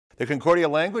The Concordia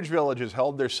Language Villages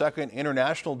held their second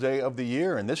International Day of the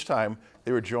year, and this time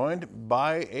they were joined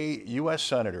by a U.S.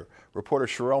 Senator. Reporter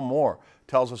Sherelle Moore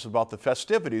tells us about the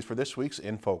festivities for this week's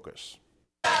In Focus.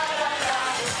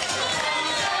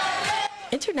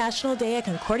 International Day at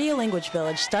Concordia Language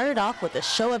Village started off with a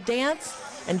show of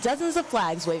dance and dozens of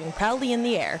flags waving proudly in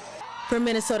the air. For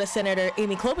Minnesota Senator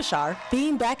Amy Klobuchar,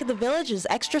 being back at the village is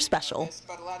extra special.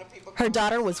 Her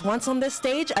daughter was once on this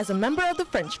stage as a member of the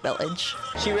French village.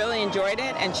 She really enjoyed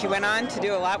it, and she went on to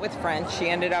do a lot with French. She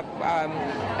ended up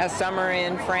a summer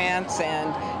in France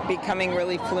and becoming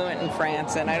really fluent in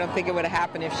France, and I don't think it would have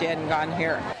happened if she hadn't gone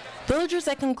here. Villagers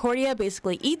at Concordia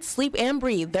basically eat, sleep, and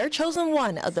breathe their chosen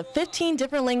one of the 15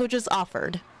 different languages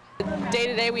offered. Day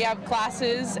to day we have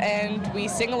classes and we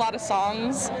sing a lot of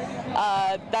songs.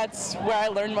 That's where I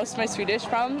learned most of my Swedish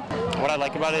from. What I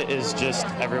like about it is just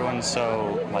everyone's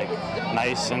so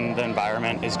nice, and the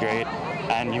environment is great,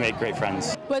 and you make great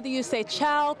friends. Whether you say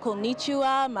ciao,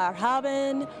 konnichiwa,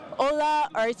 marhaban, hola,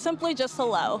 or simply just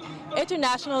hello,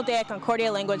 International Day at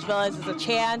Concordia Language Village is a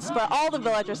chance for all the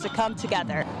villagers to come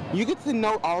together. You get to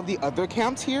know all the other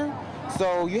camps here.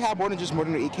 So you have more than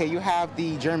the EK. You have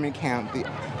the German camp, the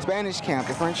Spanish camp,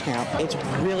 the French camp. It's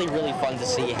really, really fun to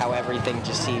see how everything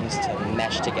just seems to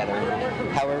mesh together,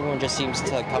 how everyone just seems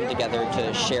to come together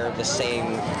to share the same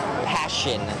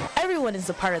passion. Everyone is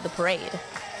a part of the parade,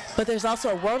 but there's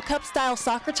also a World Cup-style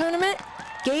soccer tournament,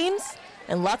 games,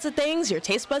 and lots of things your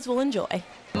taste buds will enjoy.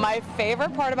 My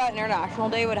favorite part about International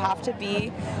Day would have to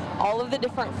be all of the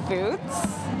different foods.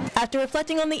 After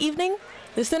reflecting on the evening,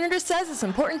 the senator says it's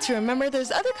important to remember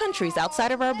there's other countries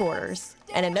outside of our borders,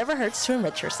 and it never hurts to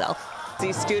enrich yourself.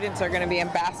 These students are going to be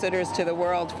ambassadors to the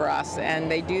world for us, and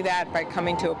they do that by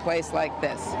coming to a place like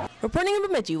this. Reporting in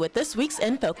Bemidji with this week's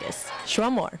In Focus,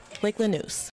 Sherelle Moore, Lakeland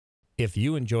News. If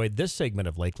you enjoyed this segment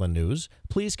of Lakeland News,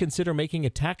 please consider making a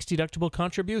tax-deductible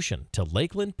contribution to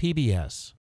Lakeland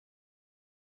PBS.